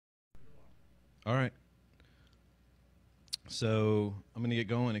All right. So I'm going to get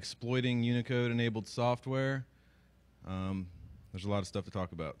going. Exploiting Unicode-enabled software. There's a lot of stuff to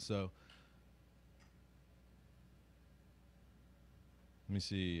talk about. So let me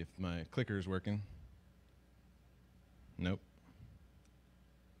see if my clicker is working. Nope.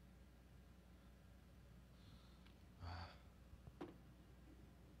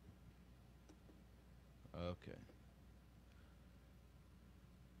 Okay.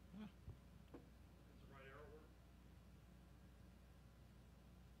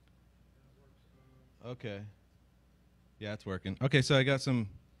 Okay. Yeah, it's working. Okay, so I got some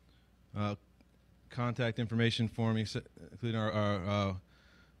contact information for me, including our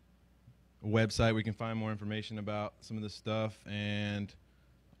website where you can find more information about some of this stuff, and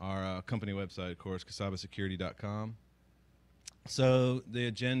our company website, of course, casabasecurity.com. So the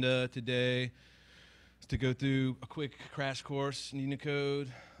agenda today is to go through a quick crash course in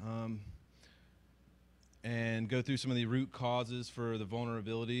Unicode and go through some of the root causes for the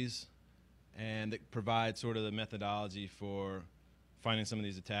vulnerabilities and provide sort of the methodology for finding some of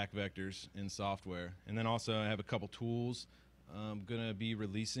these attack vectors in software. And then also I have a couple tools I'm going to be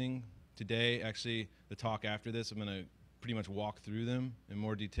releasing today. Actually, the talk after this, I'm going to pretty much walk through them in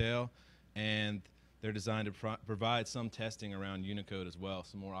more detail. And they're designed to provide some testing around Unicode as well,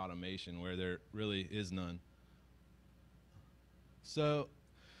 some more automation where there really is none. So,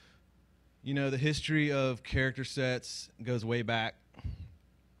 you know, the history of character sets goes way back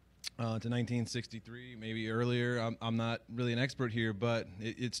to 1963, maybe earlier. I'm not really an expert here, but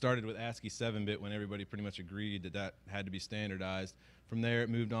it started with ASCII 7-bit when everybody pretty much agreed that that had to be standardized. From there, it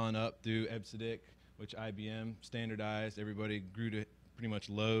moved on up through EBCDIC, which IBM standardized. Everybody grew to pretty much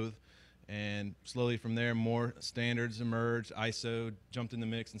loathe. And slowly from there, more standards emerged. ISO jumped in the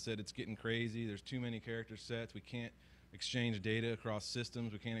mix and said, it's getting crazy. There's too many character sets. We can't exchange data across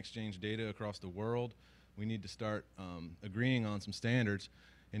systems. We can't exchange data across the world. We need to start agreeing on some standards.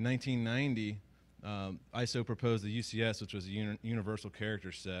 In 1990, ISO proposed the UCS, which was a universal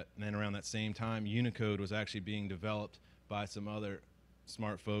character set. And then around that same time, Unicode was actually being developed by some other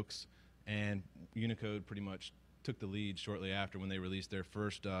smart folks. And Unicode pretty much took the lead shortly after when they released their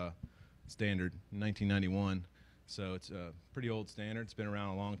first standard in 1991. So it's a pretty old standard. It's been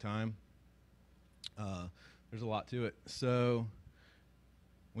around a long time. There's a lot to it. So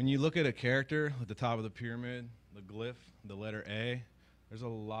when you look at a character at the top of the pyramid, the glyph, the letter A, there's a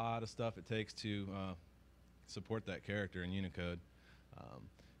lot of stuff it takes to support that character in Unicode.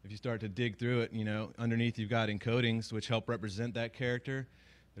 If you start to dig through it, you know, underneath you've got encodings which help represent that character.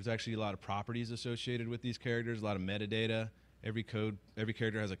 There's actually a lot of properties associated with these characters, a lot of metadata. Every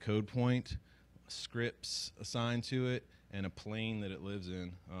character has a code point, scripts assigned to it, and a plane that it lives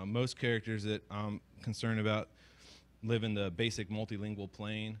in. Most characters that I'm concerned about live in the basic multilingual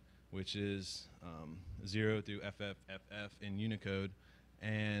plane, which is 0 through FFFF in Unicode.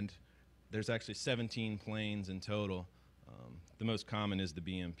 And there's actually 17 planes in total. The most common is the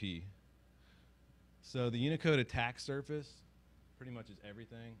BMP. So the Unicode attack surface pretty much is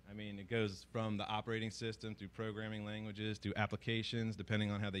everything. I mean, it goes from the operating system through programming languages to applications, depending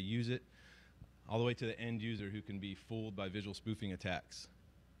on how they use it, all the way to the end user who can be fooled by visual spoofing attacks.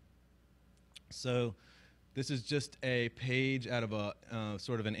 So this is just a page out of a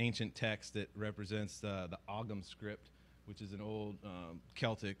sort of an ancient text that represents the Ogham script, which is an old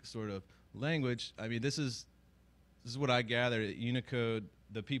Celtic sort of language. I mean, this is what I gather at Unicode.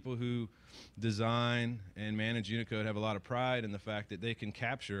 The people who design and manage Unicode have a lot of pride in the fact that they can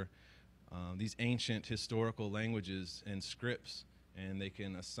capture these ancient historical languages and scripts, and they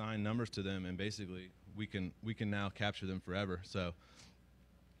can assign numbers to them, and basically we can now capture them forever. So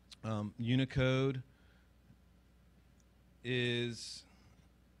Unicode is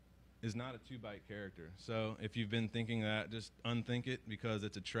not a 2-byte character. So if you've been thinking that, just unthink it because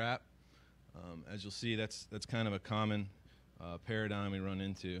it's a trap. As you'll see, that's kind of a common paradigm we run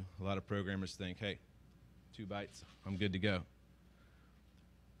into. A lot of programmers think, hey, 2 bytes, I'm good to go.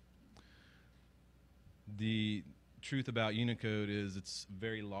 The truth about Unicode is it's a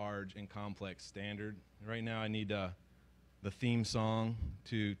very large and complex standard. Right now I need the theme song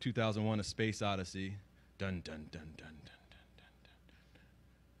to 2001: A Space Odyssey. Dun, dun, dun, dun, dun, dun, dun, dun, dun.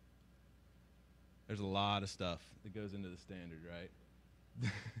 There's a lot of stuff that goes into the standard,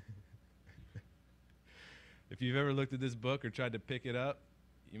 right? If you've ever looked at this book or tried to pick it up,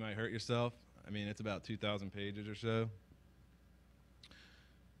 you might hurt yourself. I mean, it's about 2,000 pages or so.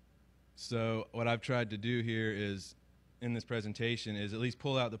 So what I've tried to do here is, in this presentation, is at least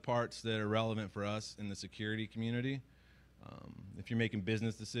pull out the parts that are relevant for us in the security community. If you're making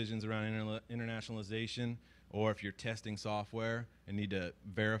business decisions around internationalization, or if you're testing software and need to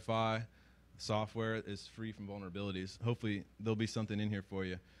verify software is free from vulnerabilities. Hopefully there'll be something in here for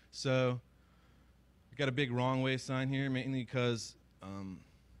you. So I got a big wrong way sign here, mainly because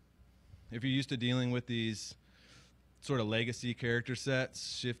if you're used to dealing with these sort of legacy character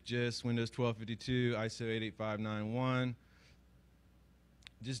sets, Shift JIS, Windows 1252, ISO 88591,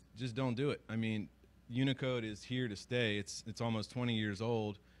 just don't do it. I mean, Unicode is here to stay. It's almost 20 years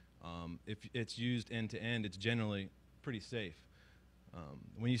old. If it's used end to end, it's generally pretty safe.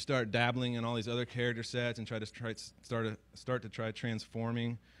 When you start dabbling in all these other character sets and start to try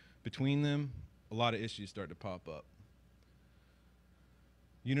transforming between them, a lot of issues start to pop up.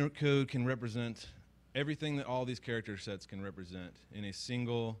 Unicode can represent everything that all these character sets can represent in a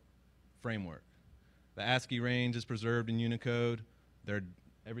single framework. The ASCII range is preserved in Unicode.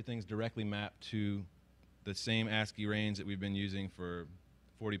 Everything's directly mapped to the same ASCII range that we've been using for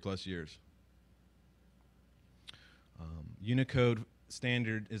 40 plus years. Unicode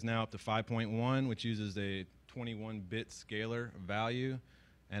standard is now up to 5.1, which uses a 21-bit scalar value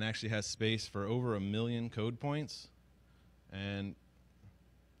and actually has space for over 1 million code points. And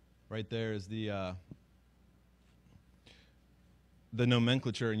right there is the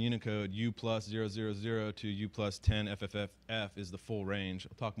nomenclature in Unicode. U plus 000 to U plus 10 FFFF is the full range.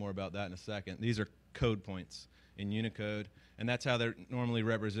 I'll talk more about that in a second. These are code points in Unicode, and that's how they're normally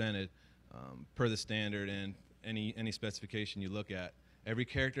represented per the standard and any specification you look at. Every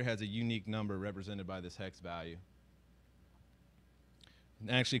character has a unique number represented by this hex value. And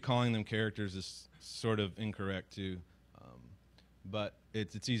actually calling them characters is sort of incorrect too, but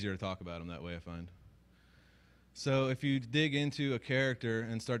it's easier to talk about them that way, I find. So if you dig into a character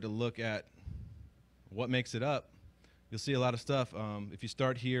and start to look at what makes it up, you'll see a lot of stuff. If you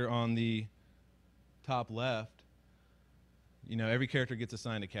start here on the top left, you know, every character gets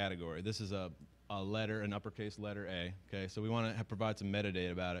assigned a category. This is a letter, an uppercase letter A. Okay, so we want to provide some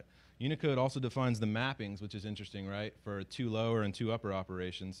metadata about it. Unicode also defines the mappings, which is interesting, right, for 2 lower and 2 upper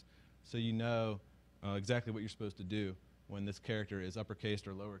operations, so you know exactly what you're supposed to do when this character is uppercased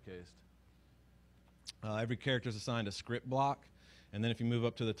or lowercased. Every character is assigned a script block, and then if you move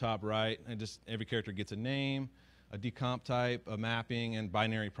up to the top right, every character gets a name, a decomp type, a mapping, and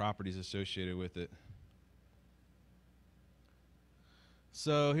binary properties associated with it.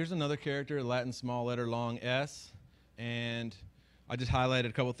 So here's another character, Latin small letter long S, and I just highlighted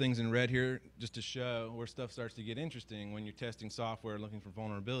a couple things in red here just to show where stuff starts to get interesting when you're testing software and looking for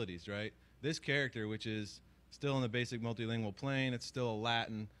vulnerabilities, right? This character, which is still in the basic multilingual plane, it's still a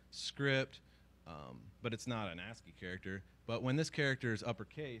Latin script, but it's not an ASCII character. But when this character is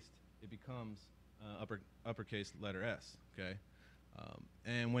uppercased, it becomes uppercase letter S, okay?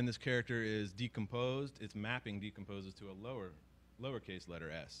 And when this character is decomposed, its mapping decomposes to a lowercase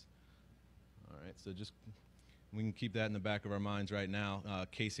letter S. All right, so we can keep that in the back of our minds right now.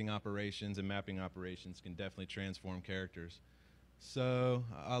 Casing operations and mapping operations can definitely transform characters. So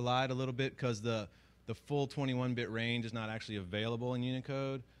I lied a little bit because the full 21-bit range is not actually available in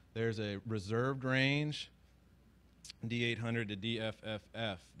Unicode. There's a reserved range, D800 to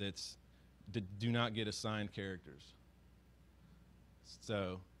DFFF, that's do not get assigned characters.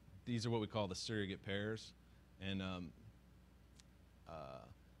 So these are what we call the surrogate pairs, and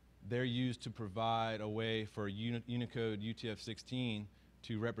they're used to provide a way for Unicode UTF-16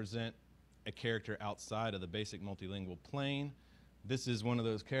 to represent a character outside of the basic multilingual plane. This is one of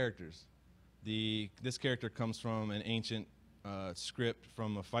those characters. This character comes from an ancient script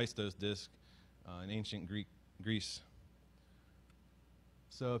from a Phaistos disk in ancient Greece.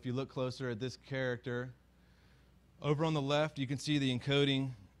 So if you look closer at this character, over on the left you can see the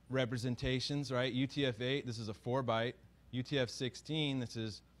encoding representations, right? UTF-8, this is a 4-byte. UTF-16, this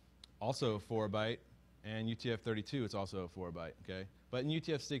is also a 4-byte. And UTF-32, it's also a 4-byte, okay? But in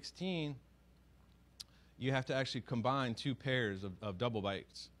UTF-16, you have to actually combine 2 pairs of double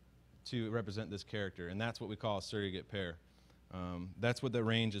bytes to represent this character, and that's what we call a surrogate pair. That's what the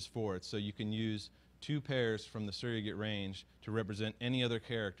range is for. It's so you can use 2 pairs from the surrogate range to represent any other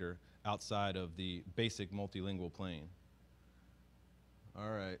character outside of the basic multilingual plane. All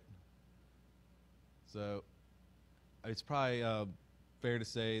right. So it's probably fair to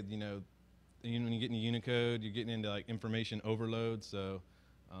say, you know, when you get into Unicode, you're getting into like information overload. So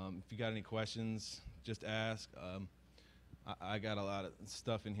if you got any questions, just ask. I got a lot of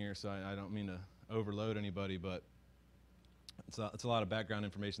stuff in here, so I don't mean to overload anybody, but it's a lot of background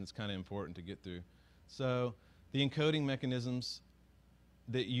information that's kind of important to get through. So the encoding mechanisms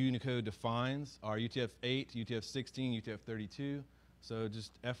that Unicode defines are UTF-8, UTF-16, UTF-32. So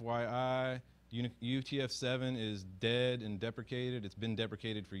just FYI, UTF-7 is dead and deprecated. It's been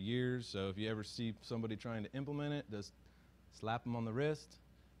deprecated for years, so if you ever see somebody trying to implement it, just slap them on the wrist.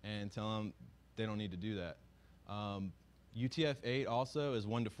 and tell them they don't need to do that. UTF-8 also is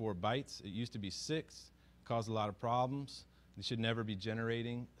 1 to 4 bytes. It used to be 6, caused a lot of problems. You should never be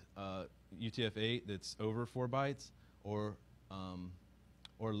generating UTF-8 that's over 4 bytes or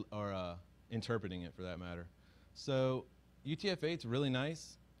interpreting it for that matter. So UTF-8 is really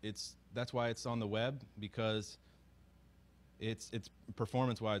nice. That's why it's on the web, because it's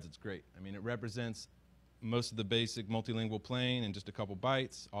performance-wise, it's great. I mean, it represents most of the basic multilingual plain in just a couple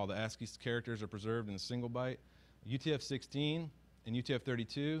bytes. All the ASCII characters are preserved in a single byte. UTF-16 and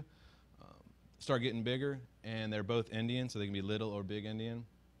UTF-32 start getting bigger, and they're both Endian, so they can be little or big Endian.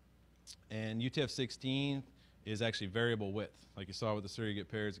 And UTF-16 is actually variable width. Like you saw with the surrogate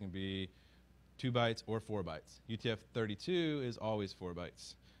pairs, it can be 2 bytes or 4 bytes. UTF-32 is always 4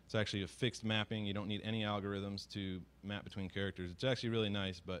 bytes. It's actually a fixed mapping. You don't need any algorithms to map between characters. It's actually really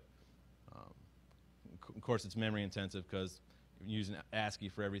nice, but of course it's memory intensive, because if you're using ASCII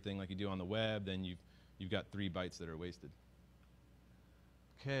for everything like you do on the web, then you've got 3 bytes that are wasted.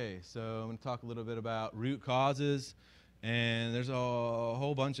 Okay, so I'm going to talk a little bit about root causes, and there's a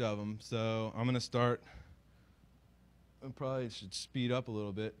whole bunch of them. So I'm going to start, I probably should speed up a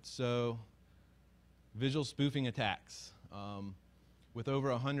little bit. So visual spoofing attacks. With over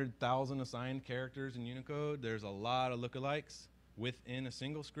 100,000 assigned characters in Unicode, there's a lot of lookalikes within a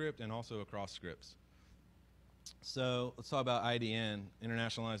single script and also across scripts. So let's talk about IDN,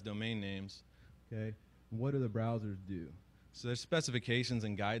 internationalized domain names. Okay, what do the browsers do? So there's specifications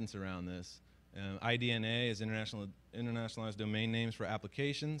and guidance around this. IDNA is internationalized domain names for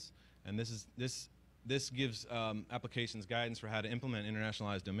applications, and this gives applications guidance for how to implement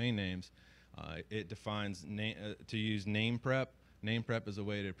internationalized domain names. It defines to use name prep. Name prep is a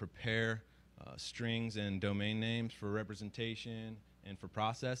way to prepare strings and domain names for representation and for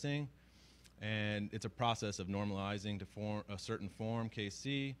processing. And it's a process of normalizing to form a certain form,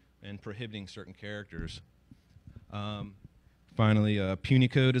 KC, and prohibiting certain characters. Finally,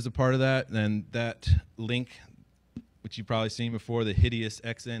 Unicode is a part of that, and that link, which you've probably seen before, the hideous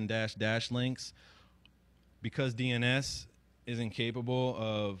XN-dash links, because DNS is incapable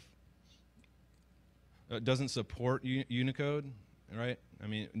of, doesn't support Unicode, right? I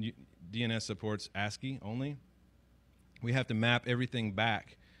mean, DNS supports ASCII only. We have to map everything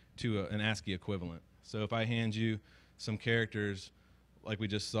back to an ASCII equivalent. So if I hand you some characters like we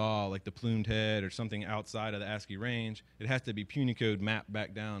just saw, like the plumed head or something outside of the ASCII range, it has to be Unicode mapped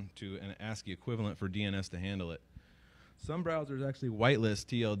back down to an ASCII equivalent for DNS to handle it. Some browsers actually whitelist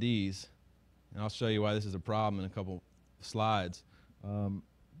TLDs, and I'll show you why this is a problem in a couple slides.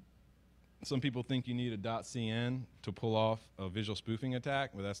 Some people think you need a .cn to pull off a visual spoofing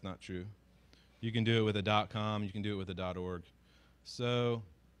attack, but that's not true. You can do it with a .com, you can do it with a .org. So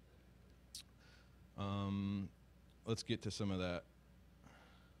let's get to some of that.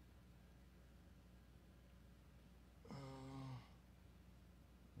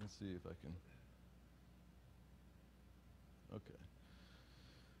 Let's see if I can. Okay.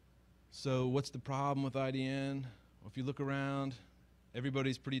 So what's the problem with IDN? Well, if you look around,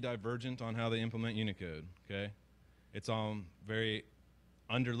 everybody's pretty divergent on how they implement Unicode, okay? It's very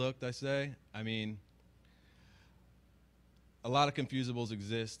underlooked, I say. I mean, a lot of confusables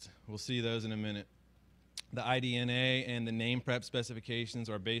exist. We'll see those in a minute. The IDNA and the name prep specifications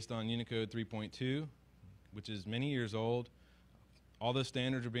are based on Unicode 3.2, which is many years old. All those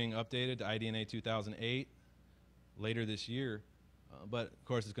standards are being updated to IDNA 2008 later this year, but of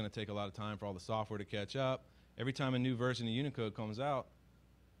course it's going to take a lot of time for all the software to catch up. Every time a new version of Unicode comes out,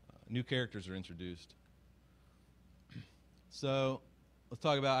 new characters are introduced. So let's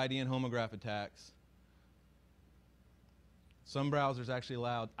talk about IDN homograph attacks. Some browsers actually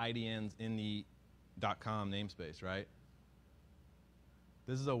allowed IDNs in the .com namespace, right?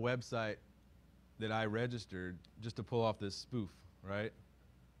 This is a website that I registered just to pull off this spoof, right?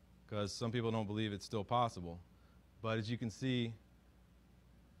 Because some people don't believe it's still possible. But as you can see,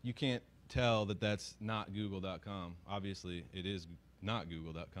 you can't tell that that's not google.com. Obviously, it is not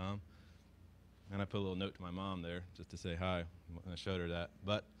google.com. And I put a little note to my mom there just to say hi, and I showed her that.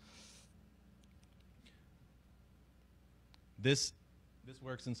 But this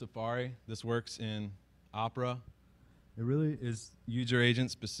works in Safari. This works in Opera. It really is user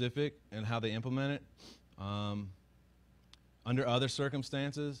agent specific and how they implement it. Under other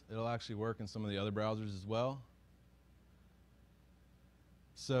circumstances, it'll actually work in some of the other browsers as well.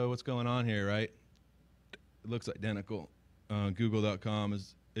 So what's going on here, right? It looks identical. Google.com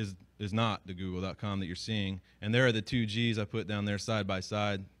is not the Google.com that you're seeing. And there are the two Gs I put down there side by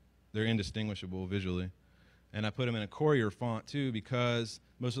side. They're indistinguishable visually. And I put them in a Courier font too, because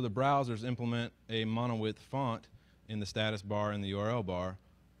most of the browsers implement a monowidth font in the status bar and the URL bar.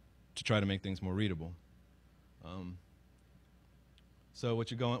 to try to make things more readable. So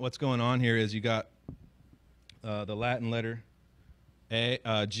what's going on here is you got the Latin letter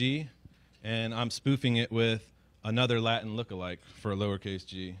G, and I'm spoofing it with another Latin lookalike for a lowercase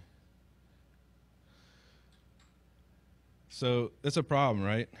g. So that's a problem,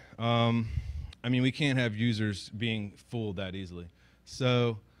 right? I mean, we can't have users being fooled that easily.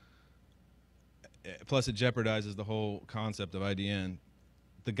 So, plus it jeopardizes the whole concept of IDN.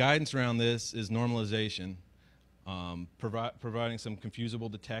 The guidance around this is normalization, providing some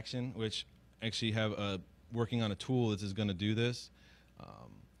confusable detection, which actually have working on a tool that is going to do this,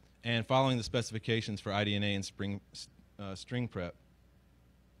 and following the specifications for IDNA and string prep.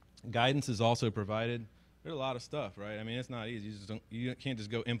 Guidance is also provided. There's a lot of stuff, right? I mean, it's not easy. You can't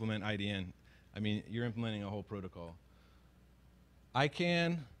just go implement IDN. I mean, you're implementing a whole protocol.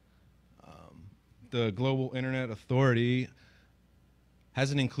 ICANN, the Global Internet Authority,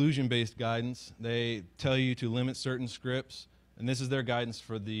 has an inclusion-based guidance. They tell you to limit certain scripts, and this is their guidance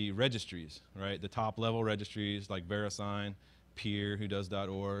for the registries, right? The top-level registries like VeriSign, Peer, who does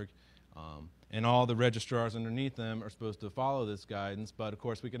 .org, and all the registrars underneath them are supposed to follow this guidance, but of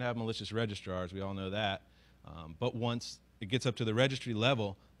course we can have malicious registrars, we all know that. But once it gets up to the registry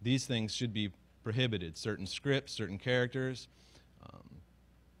level, these things should be prohibited, certain scripts, certain characters.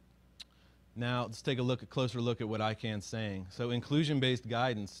 Now let's take a closer look at what ICANN's saying. So inclusion-based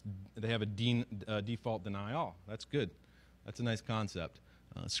guidance, they have a default deny all. That's good. That's a nice concept.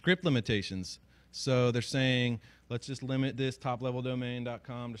 Script limitations. So they're saying, let's just limit this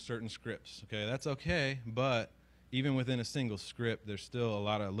top-level-domain.com to certain scripts. Okay, that's okay, but even within a single script, there's still a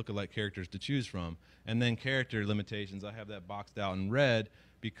lot of lookalike characters to choose from. And then character limitations, I have that boxed out in red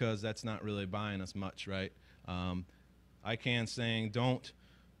because that's not really buying us much, right? ICANN's saying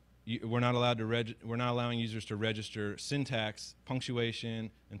we're not allowing users to register syntax, punctuation,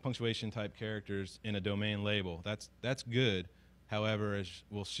 and punctuation-type characters in a domain label. That's good. However, as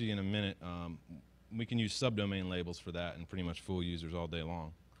we'll see in a minute, we can use subdomain labels for that and pretty much fool users all day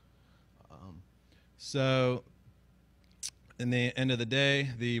long. So, in the end of the day,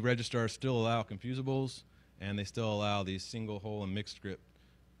 the registrars still allow confusables, and they still allow these single, whole, and mixed script.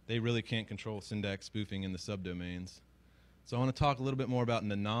 They really can't control syntax spoofing in the subdomains. So I want to talk a little bit more about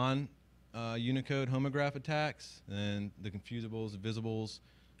the non-Unicode homograph attacks and the confusables, visibles,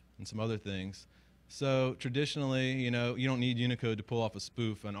 and some other things. So traditionally, you don't need Unicode to pull off a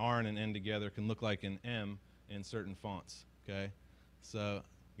spoof. An R and an N together can look like an M in certain fonts, okay? So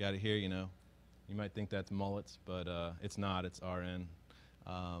you got it here, you might think that's mullets, but it's not, it's RN.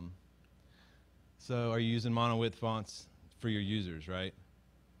 So are you using mono-width fonts for your users, right?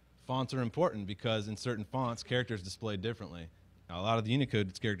 Fonts are important because in certain fonts, characters display differently. Now, a lot of the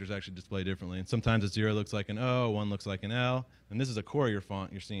Unicode characters actually display differently, and sometimes a 0 looks like an O, 1 looks like an L, and this is a Courier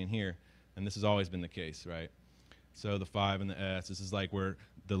font you're seeing here, and this has always been the case, right? So the 5 and the S, this is like where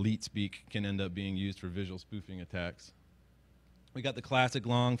the leet speak can end up being used for visual spoofing attacks. We got the classic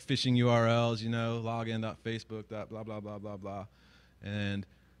long phishing URLs, login.facebook, blah, blah, blah, blah, blah, and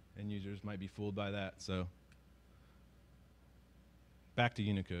users might be fooled by that, so. Back to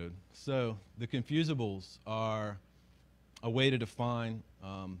Unicode. So the confusables are a way to define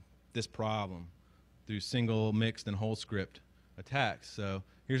this problem through single, mixed, and whole script attacks. So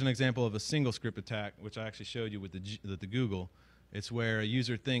here's an example of a single script attack, which I actually showed you with the Google. It's where a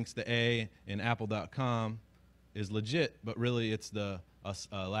user thinks the A in apple.com is legit, but really it's the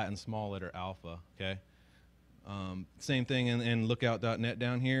Latin small letter alpha, okay? Same thing in lookout.net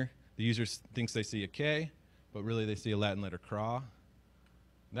down here. The user thinks they see a K, but really they see a Latin letter craw.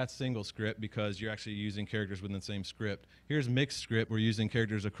 That's single script because you're actually using characters within the same script. Here's mixed script. We're using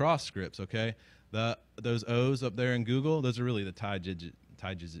characters across scripts, okay? Those O's up there in Google, those are really the tie digit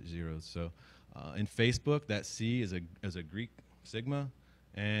zeros. So in Facebook, that C is a Greek sigma.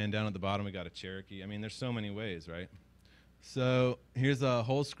 And down at the bottom, we got a Cherokee. I mean, there's so many ways, right? So here's a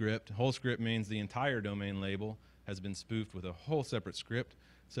whole script. Whole script means the entire domain label has been spoofed with a whole separate script.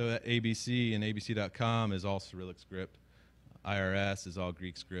 So at ABC and abc.com is all Cyrillic script. IRS is all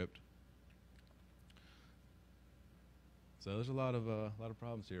Greek script. So there's a lot of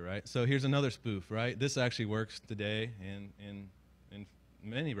problems here, right? So here's another spoof, right? This actually works today in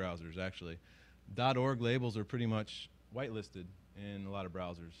many browsers, actually. .org labels are pretty much whitelisted in a lot of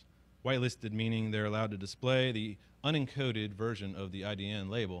browsers. Whitelisted meaning they're allowed to display the unencoded version of the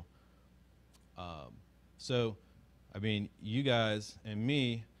IDN label. So, I mean, you guys and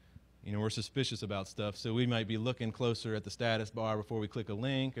me, we're suspicious about stuff, so we might be looking closer at the status bar before we click a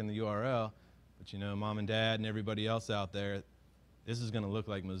link and the URL. But mom and dad and everybody else out there, this is going to look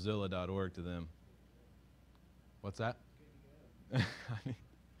like Mozilla.org to them. What's that? I mean,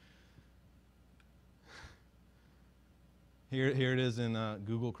 Here it is in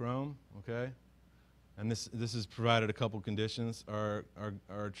Google Chrome, okay? And this is provided a couple conditions are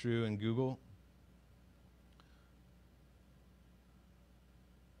true in Google.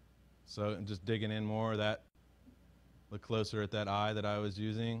 So just digging in more, that look closer at that I that I was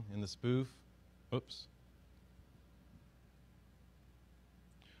using in the spoof. Oops.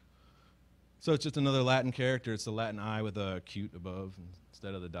 So it's just another Latin character. It's the Latin I with a cute above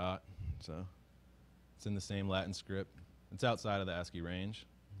instead of the dot. So it's in the same Latin script. It's outside of the ASCII range,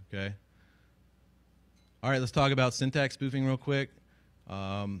 okay? All right, let's talk about syntax spoofing real quick.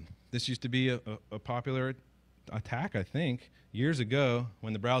 This used to be a popular attack, I think, years ago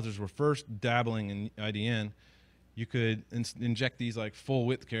when the browsers were first dabbling in IDN. You could inject these like full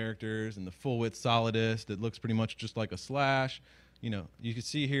width characters and the full width solidus that looks pretty much just like a slash. You know, you can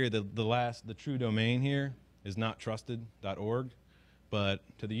see here the true domain here is not trusted.org, but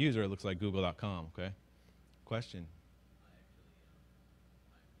to the user it looks like google.com, okay? Question?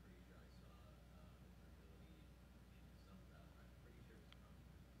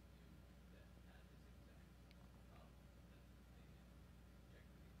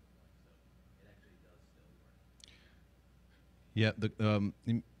 Yeah,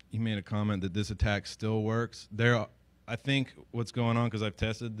 he made a comment that this attack still works. I think what's going on, because I've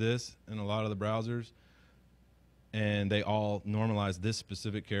tested this in a lot of the browsers, and they all normalize this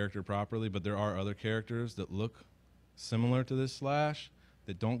specific character properly, but there are other characters that look similar to this slash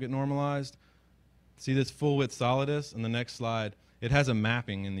that don't get normalized. See this full width solidus in the next slide? It has a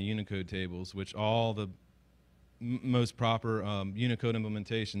mapping in the Unicode tables, which all the most proper Unicode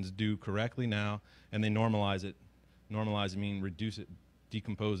implementations do correctly now, and they normalize it. Normalize, I mean reduce it,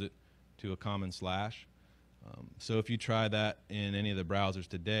 decompose it to a common slash. So if you try that in any of the browsers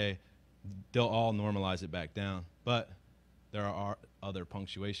today, they'll all normalize it back down. But there are other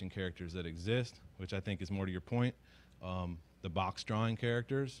punctuation characters that exist, which I think is more to your point. The box drawing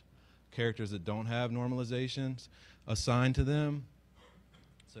characters that don't have normalizations assigned to them.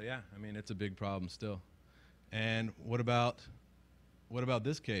 So yeah, I mean, it's a big problem still. And what about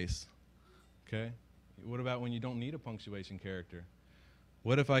this case? Okay. What about when you don't need a punctuation character?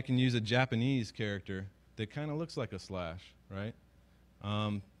 What if I can use a Japanese character that kind of looks like a slash, right?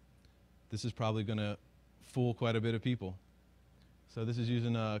 This is probably going to fool quite a bit of people. So this is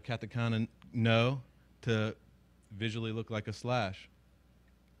using a katakana no to visually look like a slash.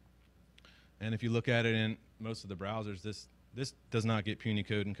 And if you look at it in most of the browsers, this does not get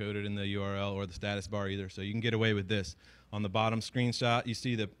Unicode encoded in the URL or the status bar either, so you can get away with this. On the bottom screenshot, you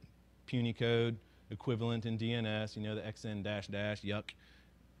see the Unicode equivalent in DNS, you know, the XN dash dash, yuck.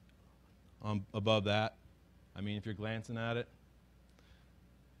 Above that, I mean, if you're glancing at it,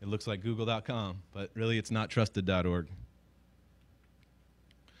 it looks like google.com, but really it's not trusted.org.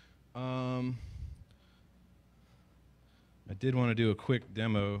 I did want to do a quick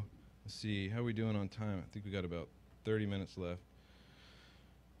demo. Let's see, how are we doing on time? I think we got about 30 minutes left.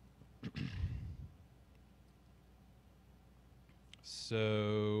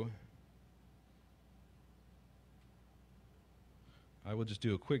 So I will just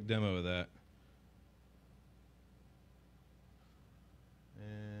do a quick demo of that.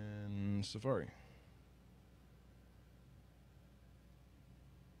 And Safari.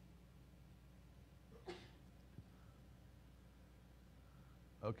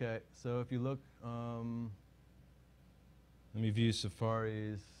 Okay, so if you look, let me view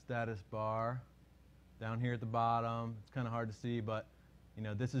Safari's status bar down here at the bottom. It's kind of hard to see, but you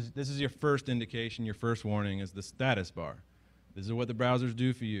know, this is your first indication, your first warning is the status bar. This is what the browsers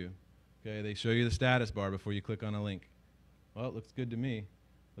do for you. Okay, they show you the status bar before you click on a link. Well, it looks good to me.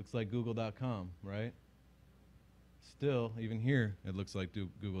 Looks like google.com, right? Still, even here, it looks like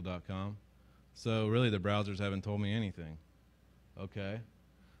google.com. So really, the browsers haven't told me anything. Okay.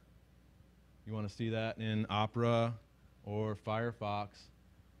 You want to see that in Opera or Firefox,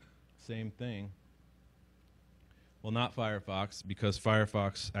 same thing. Well, not Firefox, because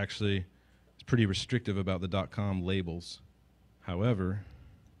Firefox actually is pretty restrictive about the .com labels. However,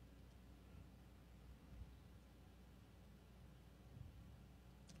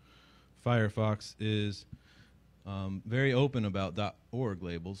 Firefox is very open about .org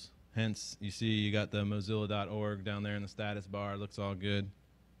labels. Hence, you see you got the mozilla.org down there in the status bar. Looks all good,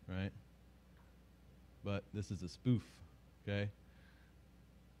 right? But this is a spoof, okay?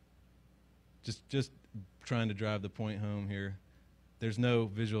 Just trying to drive the point home here. There's no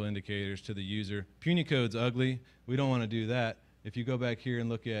visual indicators to the user. Unicode's ugly. We don't want to do that. If you go back here and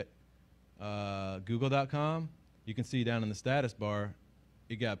look at google.com, you can see down in the status bar,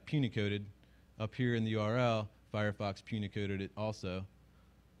 it got punicoded. Up here in the URL, Firefox punicoded it also.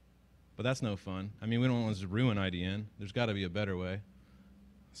 but that's no fun. I mean, we don't want to ruin IDN. There's got to be a better way.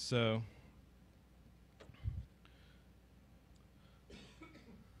 So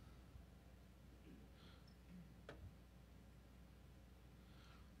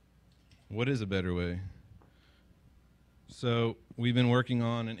what is a better way? So we've been working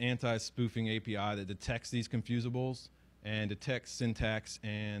on an anti-spoofing API that detects these confusables and detects syntax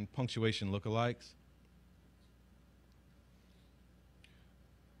and punctuation lookalikes.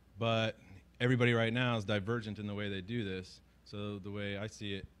 But everybody right now is divergent in the way they do this. So the way I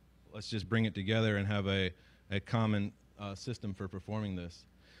see it, let's just bring it together and have a common system for performing this.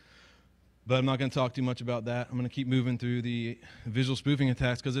 But I'm not going to talk too much about that. I'm going to keep moving through the visual spoofing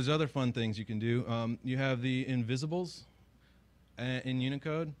attacks because there's other fun things you can do. You have the invisibles in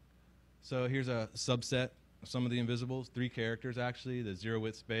Unicode. So here's a subset of some of the invisibles, 3 characters actually, the zero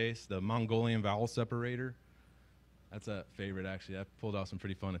width space, the Mongolian vowel separator. That's a favorite actually. I pulled off some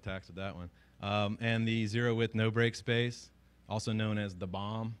pretty fun attacks with that one. And the zero width no break space, also known as the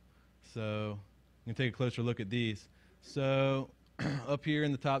bomb. So you can take a closer look at these. So up here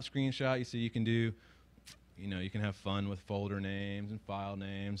in the top screenshot, you see you can do, you can have fun with folder names and file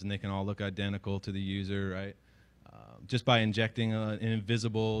names, and they can all look identical to the user, right? Just by injecting an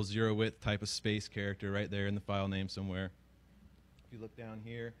invisible zero width type of space character right there in the file name somewhere. If you look down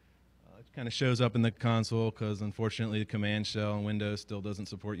here, it kind of shows up in the console because unfortunately the command shell in Windows still doesn't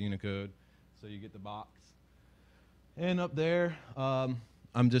support Unicode, so you get the box. And up there,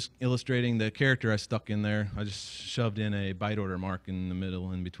 I'm just illustrating the character I stuck in there. I just shoved in a byte order mark in the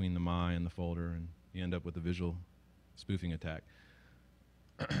middle, in between the my and the folder, and you end up with a visual spoofing attack.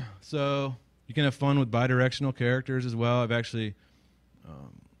 So you can have fun with bidirectional characters as well. I've actually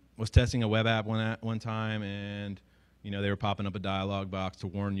was testing a web app one time, and they were popping up a dialog box to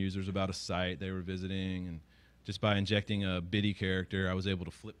warn users about a site they were visiting, and just by injecting a biddy character, I was able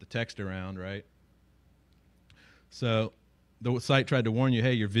to flip the text around, right? So the site tried to warn you,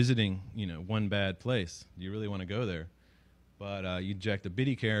 hey, you're visiting, one bad place. Do you really want to go there? But you inject a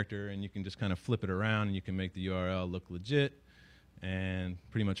biddy character, and you can just kind of flip it around, and you can make the URL look legit and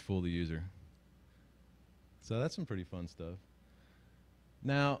pretty much fool the user. So that's some pretty fun stuff.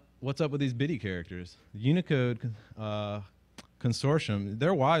 Now, what's up with these biddy characters? The Unicode consortium,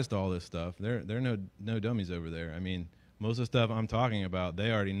 they're wise to all this stuff. They're no dummies over there. I mean, most of the stuff I'm talking about,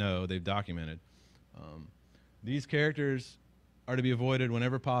 they already know. They've documented. These characters are to be avoided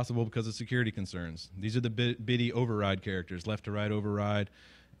whenever possible because of security concerns. These are the biddy override characters, left to right override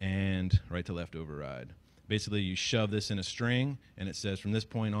and right to left override. Basically, you shove this in a string, and it says from this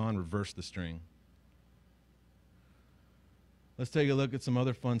point on, reverse the string. Let's take a look at some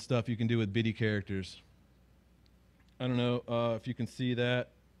other fun stuff you can do with biddy characters. I don't know if you can see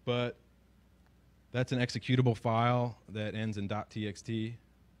that, but that's an executable file that ends in .txt.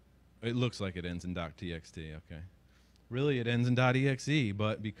 It looks like it ends in .txt, okay. Really, it ends in .exe,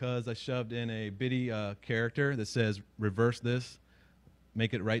 but because I shoved in a biddy character that says reverse this,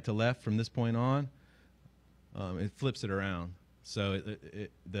 make it right to left from this point on, it flips it around. So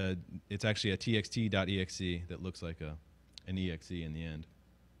it's actually a txt.exe that looks like an exe in the end.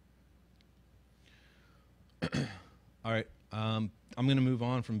 All right, I'm going to move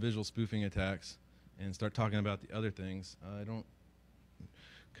on from visual spoofing attacks and start talking about the other things. I don't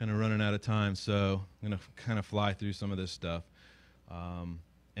kind of running out of time, so I'm going to kind of fly through some of this stuff. And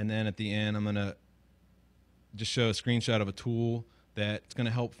then at the end, I'm going to just show a screenshot of a tool that's going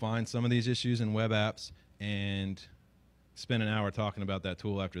to help find some of these issues in web apps, and spend an hour talking about that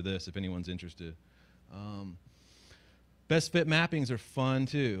tool after this if anyone's interested. Best fit mappings are fun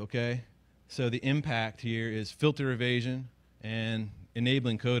too, okay? So the impact here is filter evasion and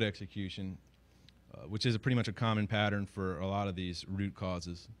enabling code execution, which is pretty much a common pattern for a lot of these root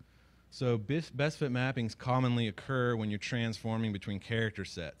causes. So best fit mappings commonly occur when you're transforming between character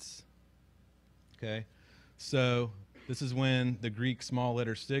sets, okay? So this is when the Greek small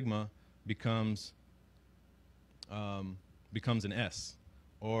letter sigma becomes an S,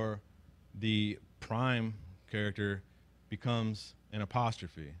 or the prime character becomes an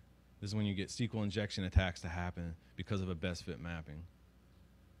apostrophe. This is when you get SQL injection attacks to happen because of a best fit mapping.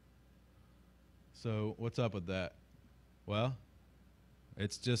 So what's up with that? Well,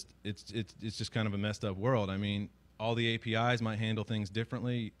 it's just kind of a messed up world. I mean, all the APIs might handle things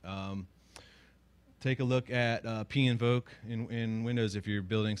differently. Take a look at pinvoke in Windows. If you're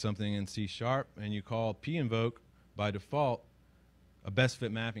building something in C# and you call pinvoke, by default, a best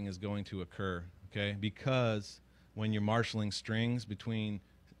fit mapping is going to occur, okay? Because when you're marshaling strings between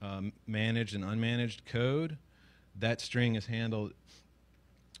managed and unmanaged code, that string is handled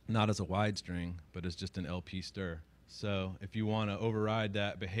not as a wide string, but as just an LP stir. So if you want to override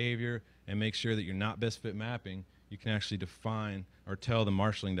that behavior and make sure that you're not best fit mapping, you can actually define or tell the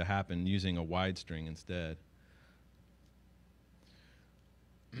marshalling to happen using a wide string instead.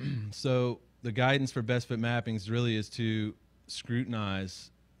 So the guidance for best fit mappings really is to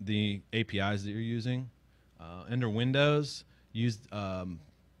scrutinize the APIs that you're using. Under Windows, use the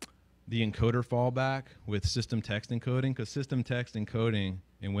encoder fallback with system text encoding, because system text encoding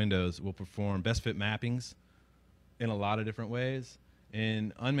in Windows will perform best fit mappings in a lot of different ways.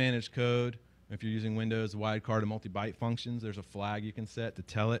 In unmanaged code, if you're using Windows wildcard and multi-byte functions, there's a flag you can set to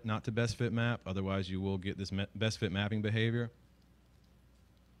tell it not to best fit map. Otherwise, you will get this best fit mapping behavior.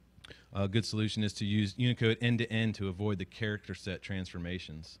 A good solution is to use Unicode end-to-end to avoid the character set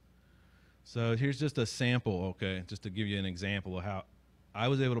transformations. So here's just a sample, okay, just to give you an example of how I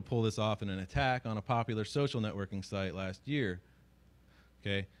was able to pull this off in an attack on a popular social networking site last year.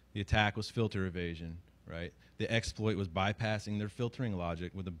 Okay, the attack was filter evasion, right? The exploit was bypassing their filtering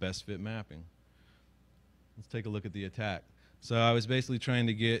logic with a best fit mapping. Let's take a look at the attack. So I was basically trying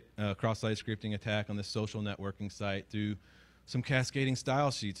to get a cross-site scripting attack on this social networking site through some cascading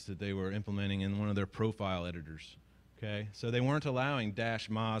style sheets that they were implementing in one of their profile editors. Okay, so they weren't allowing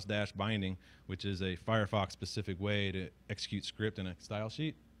 -moz -binding, which is a Firefox-specific way to execute script in a style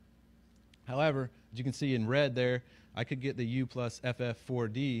sheet. However, as you can see in red there, I could get the U plus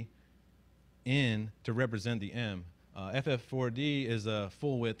FF4D in to represent the M. FF4D is a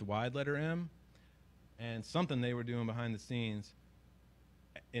full-width wide letter M, and something they were doing behind the scenes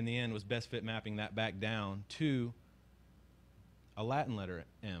in the end was best fit mapping that back down to a Latin letter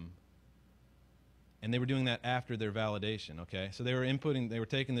M. And they were doing that after their validation, okay? So they were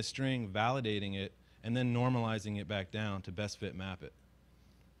taking the string, validating it, and then normalizing it back down to best fit map it.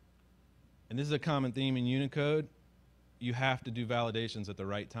 And this is a common theme in Unicode. You have to do validations at the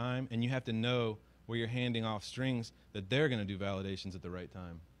right time, and you have to know where you're handing off strings that they're going to do validations at the right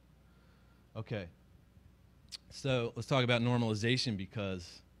time. Okay, so let's talk about normalization,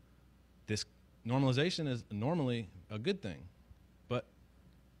 because this normalization is normally a good thing. But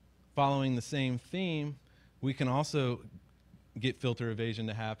following the same theme, we can also get filter evasion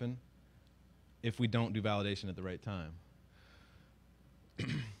to happen if we don't do validation at the right time.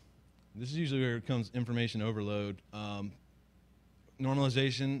 This is usually where it comes information overload.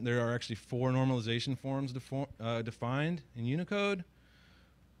 Normalization, there are actually 4 normalization forms defined in Unicode,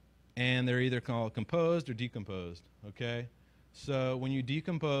 and they're either called composed or decomposed, okay? So when you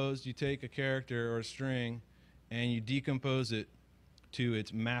decompose, you take a character or a string and you decompose it to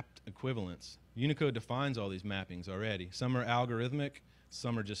its mapped equivalents. Unicode defines all these mappings already. Some are algorithmic,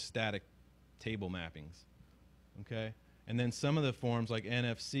 some are just static table mappings, okay? And then some of the forms like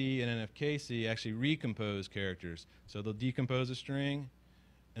NFC and NFKC actually recompose characters. So they'll decompose a string,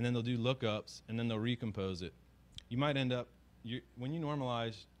 and then they'll do lookups, and then they'll recompose it. You might end up, when you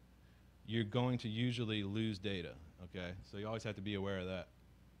normalize, you're going to usually lose data, okay? So you always have to be aware of that.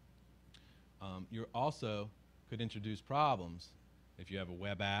 You also could introduce problems if you have a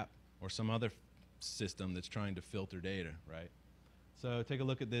web app or some other system that's trying to filter data, right? So take a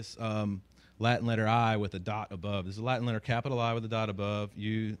look at this Latin letter I with a dot above. This is a Latin letter capital I with a dot above,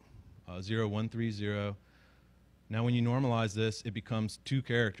 U0130. Now when you normalize this, it becomes 2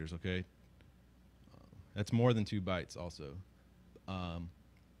 characters, okay? That's more than 2 bytes also.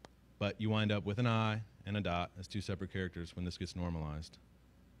 But you wind up with an I and a dot as 2 separate characters when this gets normalized.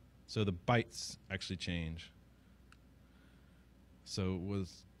 So the bytes actually change. So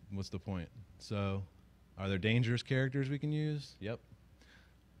what's the point? So are there dangerous characters we can use? Yep.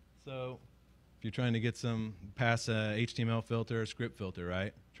 So if you're trying to get some past a HTML filter or script filter,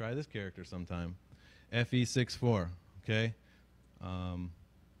 right? Try this character sometime. FE64, okay? I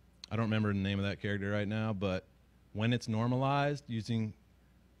don't remember the name of that character right now, but when it's normalized using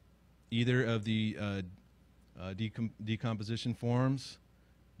either of the decomposition forms,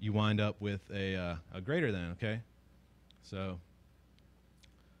 you wind up with a greater than, okay? So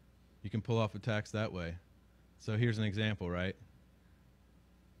you can pull off attacks that way. So here's an example, right?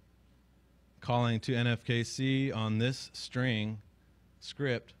 Calling to NFKC on this string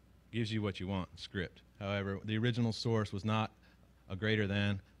script gives you what you want, script. However, the original source was not a greater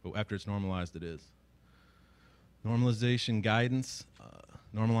than, but after it's normalized, it is. Normalization guidance,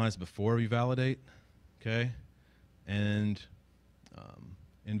 normalize before we validate, okay? And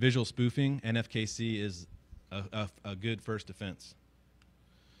in visual spoofing, NFKC is a good first defense.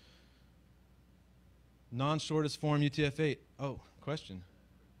 Non-shortest form UTF-8. Oh, question.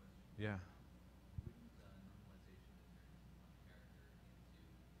 Yeah.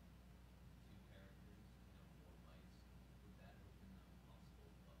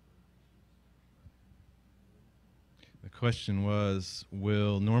 question was,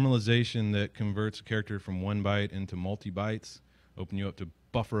 will normalization that converts a character from 1 byte into multi-bytes open you up to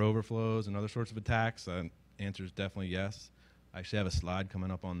buffer overflows and other sorts of attacks? Answer is definitely yes. I actually have a slide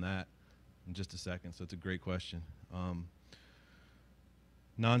coming up on that in just a second, so it's a great question.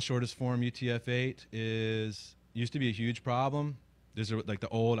 Non-shortest form UTF-8 used to be a huge problem. These are like the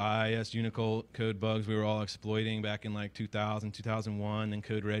old IIS Unicode bugs we were all exploiting back in like 2000, 2001. Then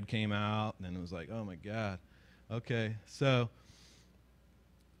Code Red came out, and it was like, oh my God. Okay, so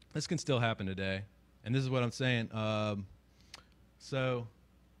this can still happen today. And this is what I'm saying. So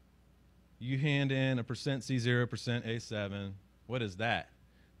you hand in a %C0, %A7. What is that?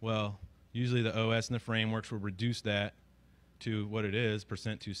 Well, usually the OS and the frameworks will reduce that to what it is,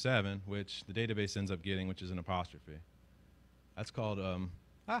 %27, which the database ends up getting, which is an apostrophe. That's called, sorry.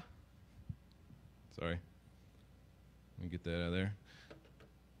 Let me get that out of there.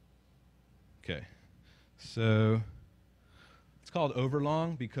 Okay. So it's called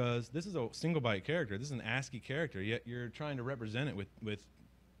overlong because this is a single byte character. This is an ASCII character, yet you're trying to represent it with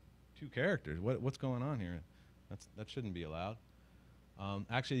 2 characters. What's going on here? That shouldn't be allowed.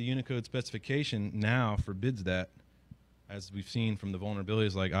 Actually, the Unicode specification now forbids that, as we've seen from the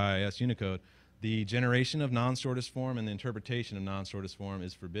vulnerabilities like IIS Unicode. The generation of non-shortest form and the interpretation of non-shortest form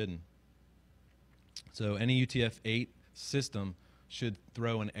is forbidden. So any UTF-8 system should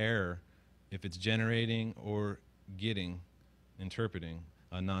throw an error if it's generating or interpreting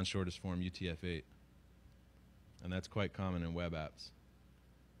a non-shortest form UTF-8. And that's quite common in web apps.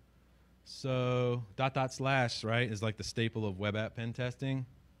 So .. right, is like the staple of web app pen testing.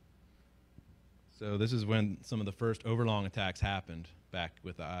 So this is when some of the first overlong attacks happened back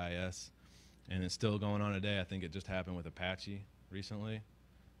with the IIS. And it's still going on today. I think it just happened with Apache recently.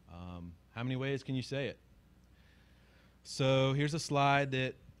 How many ways can you say it? So here's a slide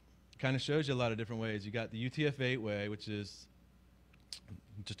that kind of shows you a lot of different ways. You got the UTF-8 way, which is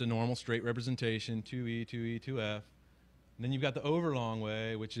just a normal straight representation, 2E, 2E, 2F. And then you've got the overlong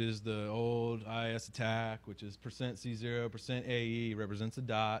way, which is the old IIS attack, which is %C0, %AE, represents a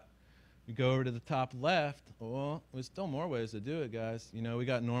dot. You go over to the top left, well, there's still more ways to do it, guys. You know, we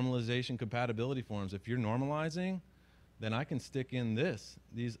got normalization compatibility forms. If you're normalizing, then I can stick in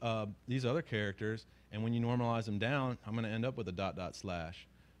these other characters, and when you normalize them down, I'm going to end up with a ..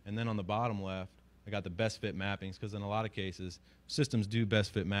 And then on the bottom left, I got the best fit mappings, because in a lot of cases, systems do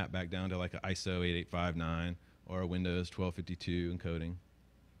best fit map back down to like an ISO 8859 or a Windows 1252 encoding.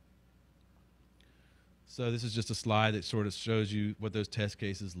 So this is just a slide that sort of shows you what those test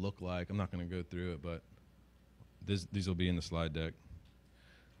cases look like. I'm not going to go through it, but these will be in the slide deck.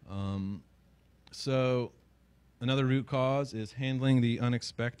 So another root cause is handling the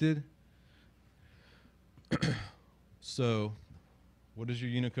unexpected. So what does your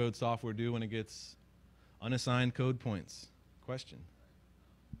Unicode software do when it gets unassigned code points? Question.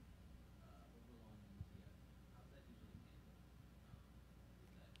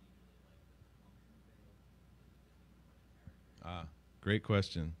 Great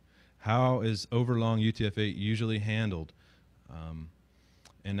question. How is overlong UTF-8 usually handled?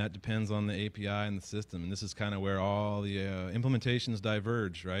 And that depends on the API and the system. And this is kind of where all the implementations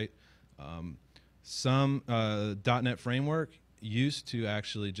diverge, right? Some .NET framework used to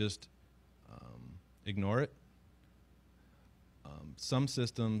actually just ignore it. Some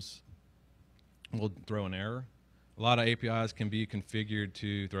systems will throw an error. A lot of APIs can be configured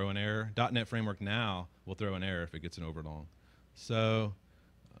to throw an error. .NET framework now will throw an error if it gets an overlong. So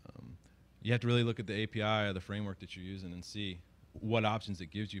you have to really look at the API or the framework that you're using and see what options it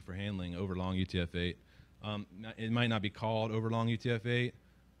gives you for handling overlong UTF-8. It might not be called overlong UTF-8.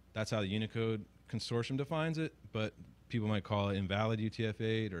 That's how the Unicode consortium defines it, but people might call it invalid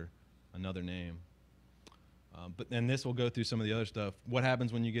UTF-8 or another name. But then this will go through some of the other stuff. What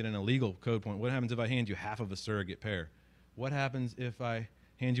happens when you get an illegal code point? What happens if I hand you half of a surrogate pair? What happens if I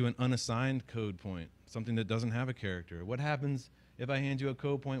hand you an unassigned code point, something that doesn't have a character? What happens if I hand you a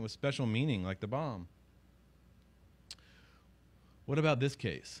code point with special meaning, like the bomb? What about this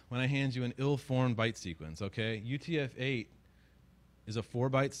case, when I hand you an ill-formed byte sequence, okay? UTF-8 is a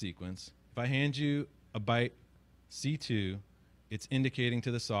 4-byte sequence. If I hand you a byte C2, it's indicating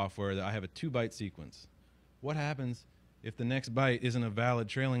to the software that I have a 2-byte sequence. What happens if the next byte isn't a valid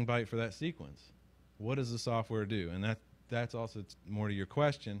trailing byte for that sequence? What does the software do? And that's also more to your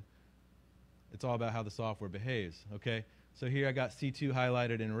question. It's all about how the software behaves, okay? So here I got C2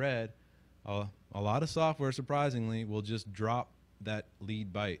 highlighted in red. A lot of software, surprisingly, will just drop that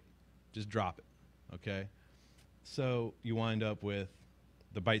lead byte. Just drop it, okay? So you wind up with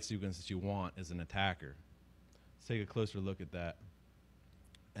the byte sequence that you want as an attacker. Let's take a closer look at that.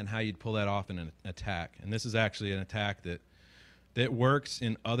 and how you'd pull that off in an attack. And this is actually an attack that works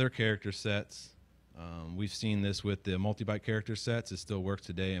in other character sets. We've seen this with the multi-byte character sets. It still works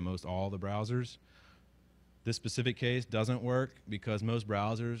today in most all the browsers. This specific case doesn't work because most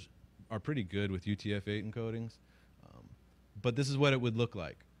browsers are pretty good with UTF-8 encodings. But this is what it would look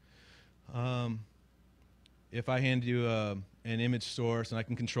like. If I hand you an image source and I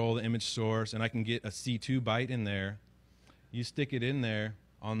can control the image source and I can get a C2 byte in there, you stick it in there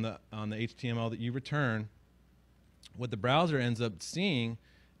on the HTML that you return. What the browser ends up seeing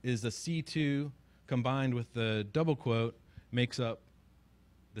is the C2 combined with the double quote makes up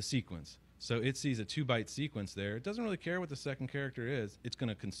the sequence. So it sees a 2-byte sequence there. It doesn't really care what the second character is. It's going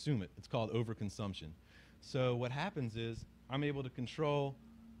to consume it. It's called overconsumption. So what happens is I'm able to control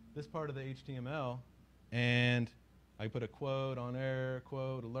this part of the HTML, and I put a quote on error,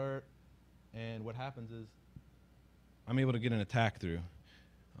 quote, alert, and what happens is I'm able to get an attack through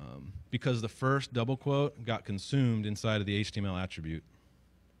because the first double quote got consumed inside of the HTML attribute.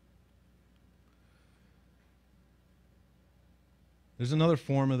 There's another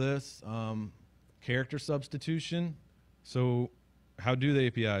form of this, character substitution. So how do the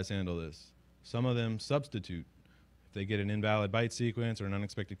APIs handle this? Some of them substitute. If they get an invalid byte sequence or an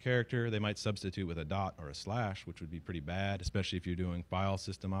unexpected character, they might substitute with a dot or a slash, which would be pretty bad, especially if you're doing file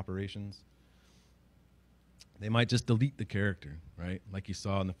system operations. They might just delete the character, right? Like you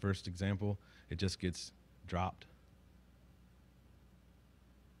saw in the first example, it just gets dropped.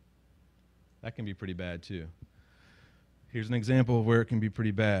 That can be pretty bad too. Here's an example of where it can be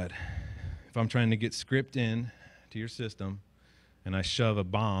pretty bad. If I'm trying to get script in to your system and I shove a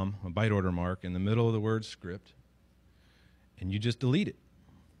bomb, a byte order mark, in the middle of the word script, and you just delete it.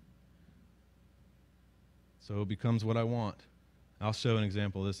 So it becomes what I want. I'll show an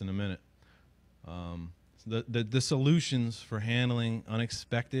example of this in a minute. The solutions for handling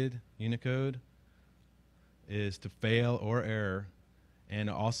unexpected Unicode is to fail or error, and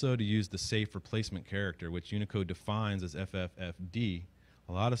also to use the safe replacement character, which Unicode defines as FFFD.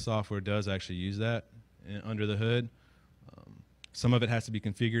 A lot of software does actually use that under the hood. Some of it has to be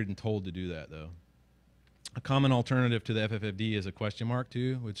configured and told to do that, though. A common alternative to the FFFD is a question mark,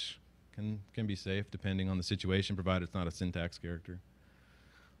 too, which can be safe depending on the situation, provided it's not a syntax character.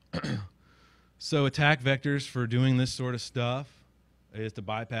 So attack vectors for doing this sort of stuff is to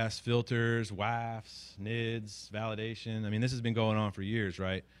bypass filters, WAFs, NIDs, validation. I mean, this has been going on for years,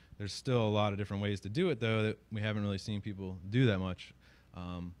 right? There's still a lot of different ways to do it, though, that we haven't really seen people do that much.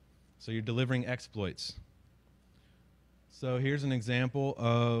 So you're delivering exploits. So here's an example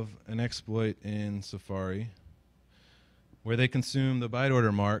of an exploit in Safari where they consume the byte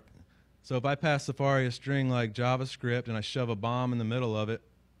order mark. So if I pass Safari a string like JavaScript and I shove a bomb in the middle of it,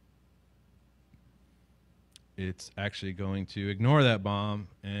 it's actually going to ignore that bomb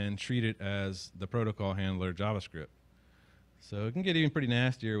and treat it as the protocol handler JavaScript. So it can get even pretty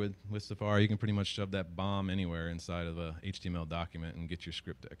nastier with Safari. You can pretty much shove that bomb anywhere inside of a HTML document and get your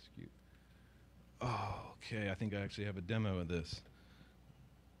script to execute. Oh, okay, I think I actually have a demo of this.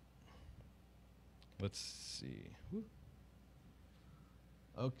 Let's see. Woo.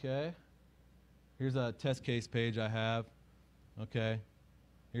 Okay, here's a test case page I have. Okay,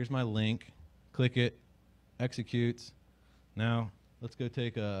 here's my link. Click it. Executes. Now, let's go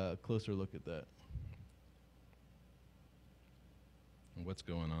take a closer look at that. And what's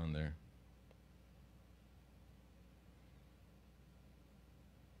going on there?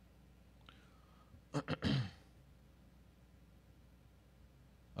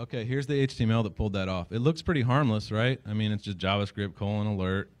 Okay, here's the HTML that pulled that off. It looks pretty harmless, right? I mean, it's just JavaScript :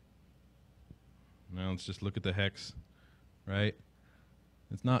 alert. Now let's just look at the hex, right?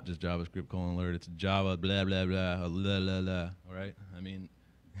 It's not just JavaScript : alert. It's Java blah blah blah blah blah blah. All right. I mean,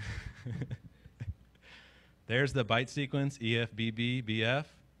 there's the byte sequence EFBB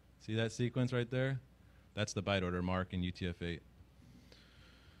See that sequence right there? That's the byte order mark in UTF-8.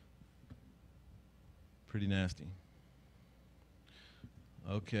 Pretty nasty.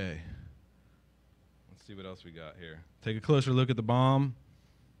 Okay. Let's see what else we got here. Take a closer look at the bomb.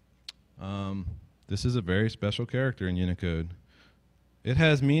 This is a very special character in Unicode. It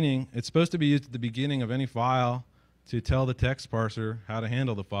has meaning. It's supposed to be used at the beginning of any file to tell the text parser how to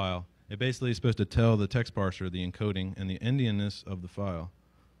handle the file. It basically is supposed to tell the text parser the encoding and the endianness of the file.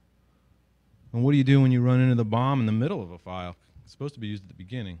 And what do you do when you run into the bomb in the middle of a file? It's supposed to be used at the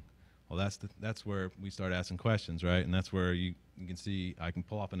beginning. Well, that's where we start asking questions, right? And that's where you can see I can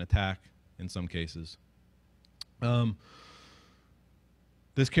pull off an attack in some cases.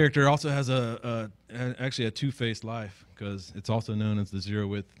 This character also has actually a two-faced life, because it's also known as the zero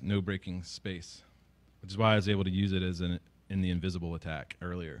width, no breaking space, which is why I was able to use it as an in the invisible attack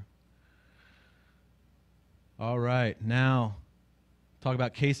earlier. All right, now talk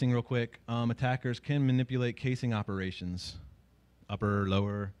about casing real quick. Attackers can manipulate casing operations, upper,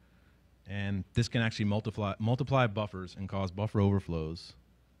 lower, and this can actually multiply buffers and cause buffer overflows.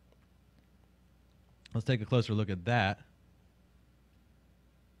 Let's take a closer look at that.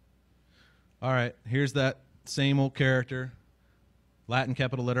 All right, here's that same old character, Latin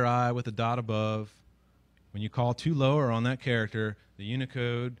capital letter I with a dot above. When you call to lower on that character, the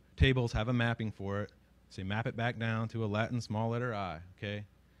Unicode tables have a mapping for it. Say map it back down to a Latin small letter I, okay?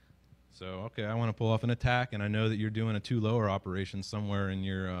 So, okay, I want to pull off an attack, and I know that you're doing a to lower operation somewhere in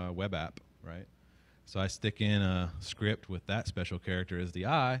your web app, right? So I stick in a script with that special character as the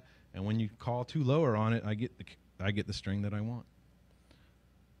I, and when you call to lower on it, I get the string that I want.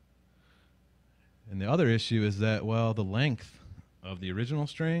 And the other issue is that, well, the length of the original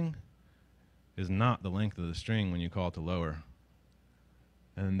string is not the length of the string when you call to lower.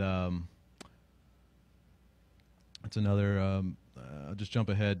 And that's another, I'll just jump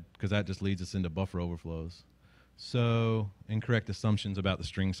ahead because that just leads us into buffer overflows. So incorrect assumptions about the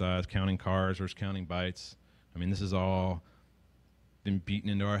string size, counting cars versus counting bytes. I mean, this has all been beaten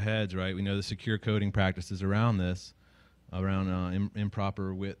into our heads, right? We know the secure coding practices around this, around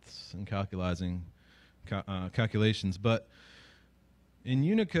improper widths and calculations. But in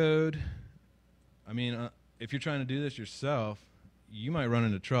Unicode, I mean, if you're trying to do this yourself, you might run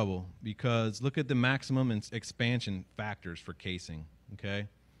into trouble because look at the maximum and expansion factors for casing, okay?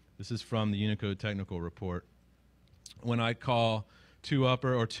 This is from the Unicode technical report. When I call to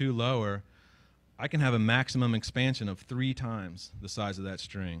upper or to lower, I can have a maximum expansion of 3 times the size of that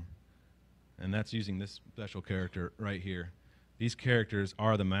string. And that's using this special character right here. These characters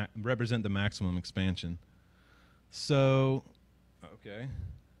are represent the maximum expansion. So, okay,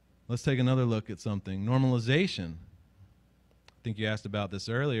 let's take another look at something. Normalization. I think you asked about this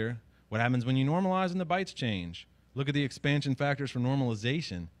earlier. What happens when you normalize and the bytes change? Look at the expansion factors for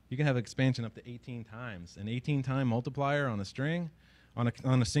normalization. You can have expansion up to 18 times. An 18-time multiplier on a string,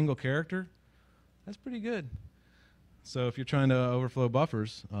 on a single character, that's pretty good. So if you're trying to overflow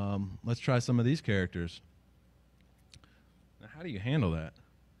buffers, let's try some of these characters. Now, how do you handle that?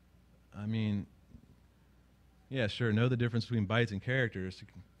 I mean, yeah, sure, know the difference between bytes and characters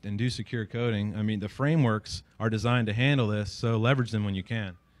and do secure coding. I mean, the frameworks are designed to handle this, so leverage them when you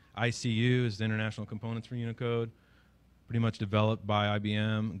can. ICU is the International Components for Unicode, pretty much developed by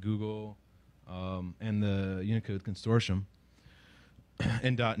IBM, Google, and the Unicode Consortium.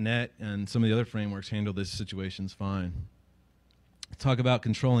 And .NET and some of the other frameworks handle these situations fine. Talk about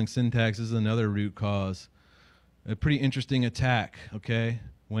controlling syntax. This is another root cause. A pretty interesting attack, okay?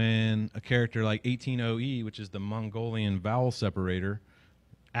 When a character like 18OE, which is the Mongolian vowel separator,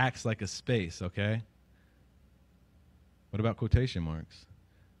 acts like a space, okay? What about quotation marks?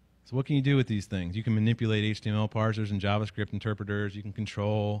 So what can you do with these things? You can manipulate HTML parsers and JavaScript interpreters. You can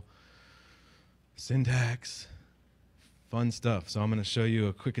control syntax. Fun stuff. So I'm going to show you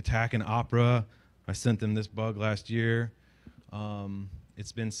a quick attack in Opera. I sent them this bug last year.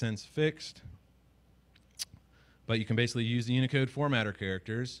 It's been since fixed. But you can basically use the Unicode formatter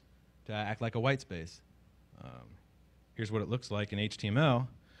characters to act like a white space. Here's what it looks like in HTML.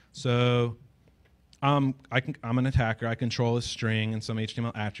 So I'm an attacker. I control a string and some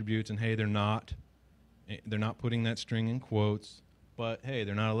HTML attributes, and hey, they're not putting that string in quotes, but hey,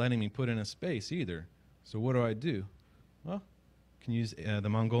 they're not letting me put in a space either. So what do? Well, I can use the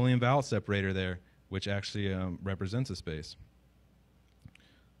Mongolian vowel separator there, which actually represents a space.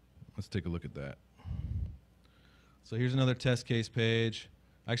 Let's take a look at that. So here's another test case page.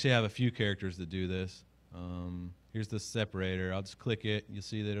 I actually have a few characters that do this. Here's the separator. I'll just click it. You'll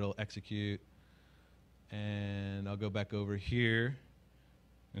see that it'll execute. And I'll go back over here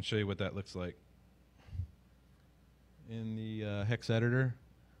and show you what that looks like in the hex editor.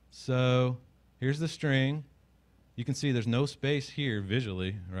 So here's the string. You can see there's no space here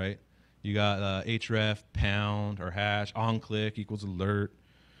visually, right? You got href, pound, or hash, onClick equals alert.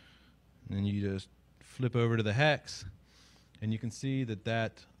 And then you just flip over to the hex, and you can see that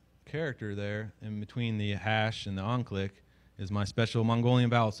that character there in between the hash and the onClick is my special Mongolian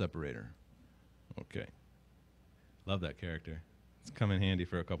vowel separator. Okay. Love that character. It's come in handy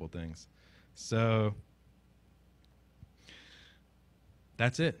for a couple things. So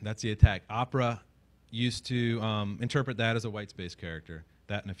that's it. That's the attack. Opera used to interpret that as a white space character,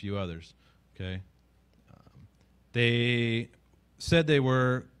 that and a few others. Okay. They said they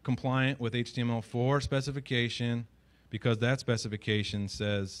were compliant with HTML4 specification because that specification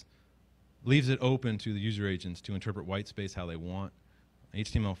leaves it open to the user agents to interpret white space how they want.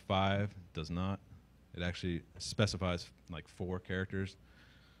 HTML5 does not. It actually specifies like 4 characters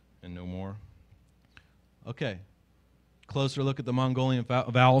and no more. Okay, closer look at the Mongolian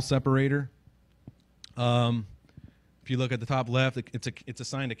vowel separator. If you look at the top left, it's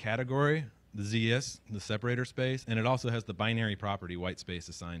assigned a category, the ZS, the separator space, and it also has the binary property, white space,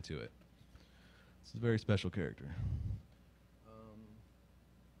 assigned to it. It's a very special character.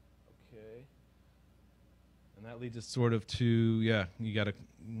 Okay. And that leads us sort of to, yeah, you got to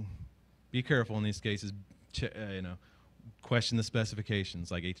be careful in these cases, question the specifications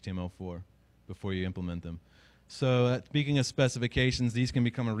like HTML4 before you implement them. So speaking of specifications, these can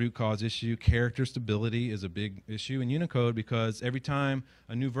become a root cause issue. Character stability is a big issue in Unicode because every time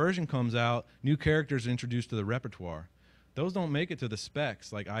a new version comes out, new characters are introduced to the repertoire. Those don't make it to the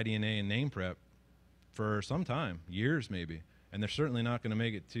specs like IDNA and name prep for some time, years maybe. And they're certainly not going to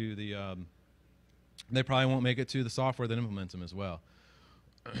make it to the, they probably won't make it to the software that implements them as well.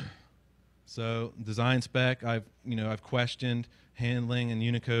 So design spec, I've questioned handling in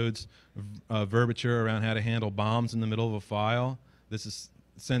Unicode's verbiage around how to handle bombs in the middle of a file. This has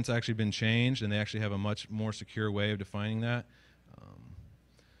since actually been changed, and they actually have a much more secure way of defining that.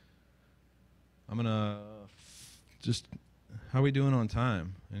 I'm gonna just, how are we doing on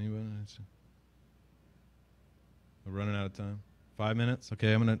time? Anybody? We're running out of time. 5 minutes?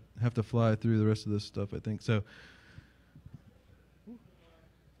 Okay, I'm gonna have to fly through the rest of this stuff, I think. So,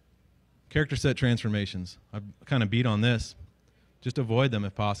 character set transformations. I've kind of beat on this. Just avoid them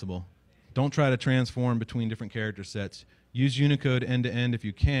if possible. Don't try to transform between different character sets. Use Unicode end to end if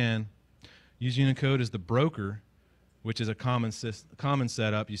you can. Use Unicode as the broker, which is a common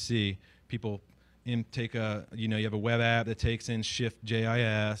setup. You see people take a, you have a web app that takes in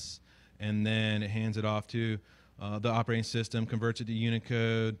Shift.js, and then it hands it off to the operating system, converts it to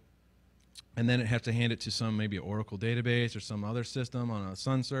Unicode, and then it has to hand it to some maybe Oracle database or some other system on a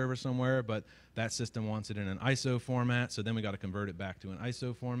Sun server somewhere, but that system wants it in an ISO format, so then we got to convert it back to an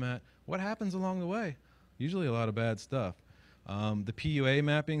ISO format. What happens along the way? Usually a lot of bad stuff. The PUA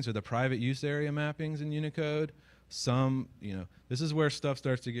mappings or the private use area mappings in Unicode, this is where stuff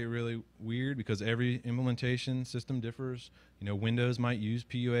starts to get really weird because every implementation system differs. Windows might use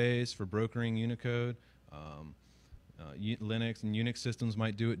PUAs for brokering Unicode. Linux and Unix systems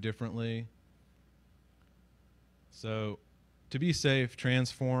might do it differently. So to be safe,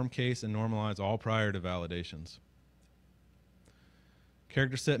 transform, case, and normalize all prior to validations.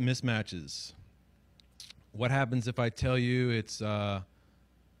 Character set mismatches. What happens if I tell you it's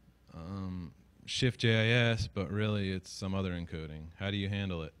Shift.js, but really it's some other encoding? How do you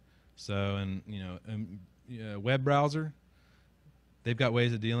handle it? So, web browser, they've got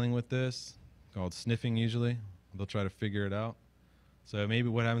ways of dealing with this, called sniffing usually. They'll try to figure it out. So maybe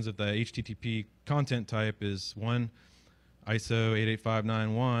what happens if the HTTP content type is one ISO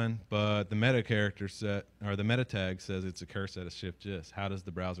 88591, but the meta character set or the meta tag says it's a character set of Shift.js. How does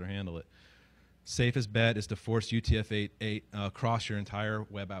the browser handle it? Safest bet is to force UTF-8 across your entire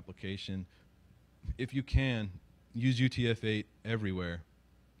web application. If you can, use UTF-8 everywhere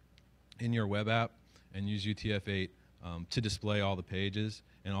in your web app, and use UTF-8 to display all the pages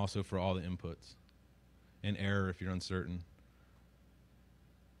and also for all the inputs. And error if you're uncertain.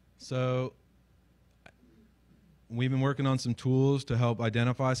 So we've been working on some tools to help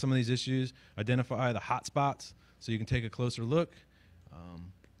identify some of these issues, identify the hotspots so you can take a closer look,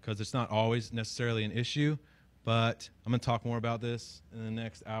 because it's not always necessarily an issue, but I'm going to talk more about this in the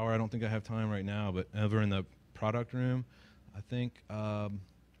next hour. I don't think I have time right now, but over in the product room, I think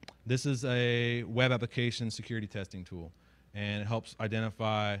this is a web application security testing tool, and it helps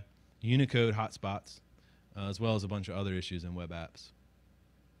identify Unicode hotspots, as well as a bunch of other issues in web apps.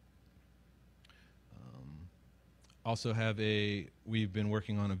 Also we've been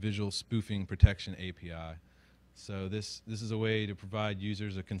working on a visual spoofing protection API. So this is a way to provide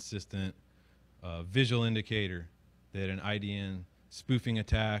users a consistent visual indicator that an IDN spoofing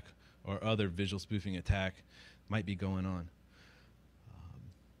attack or other visual spoofing attack might be going on.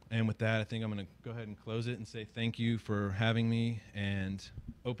 And with that, I think I'm going to go ahead and close it and say thank you for having me and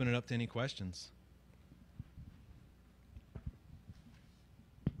open it up to any questions.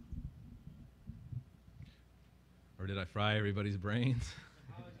 Or did I fry everybody's brains?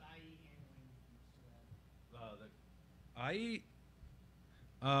 How is IE handling IE,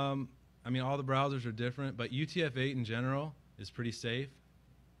 I mean, all the browsers are different, but UTF-8 in general is pretty safe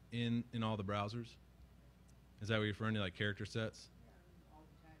in all the browsers. Is that what you're referring to, like character sets? Yeah, all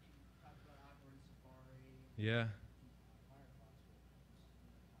the tags you talked about, Opera and Safari. Yeah.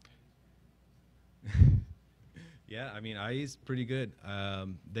 Yeah, I mean, IE's pretty good.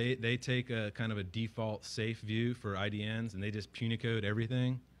 They take a kind of a default safe view for IDNs, and they just punicode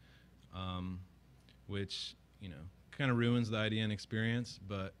everything. which, kind of ruins the IDN experience,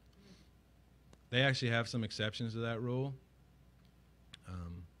 but they actually have some exceptions to that rule.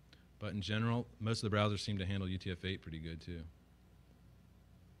 But in general, most of the browsers seem to handle UTF-8 pretty good too.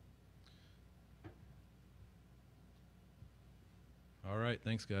 All right,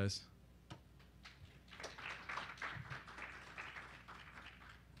 thanks guys.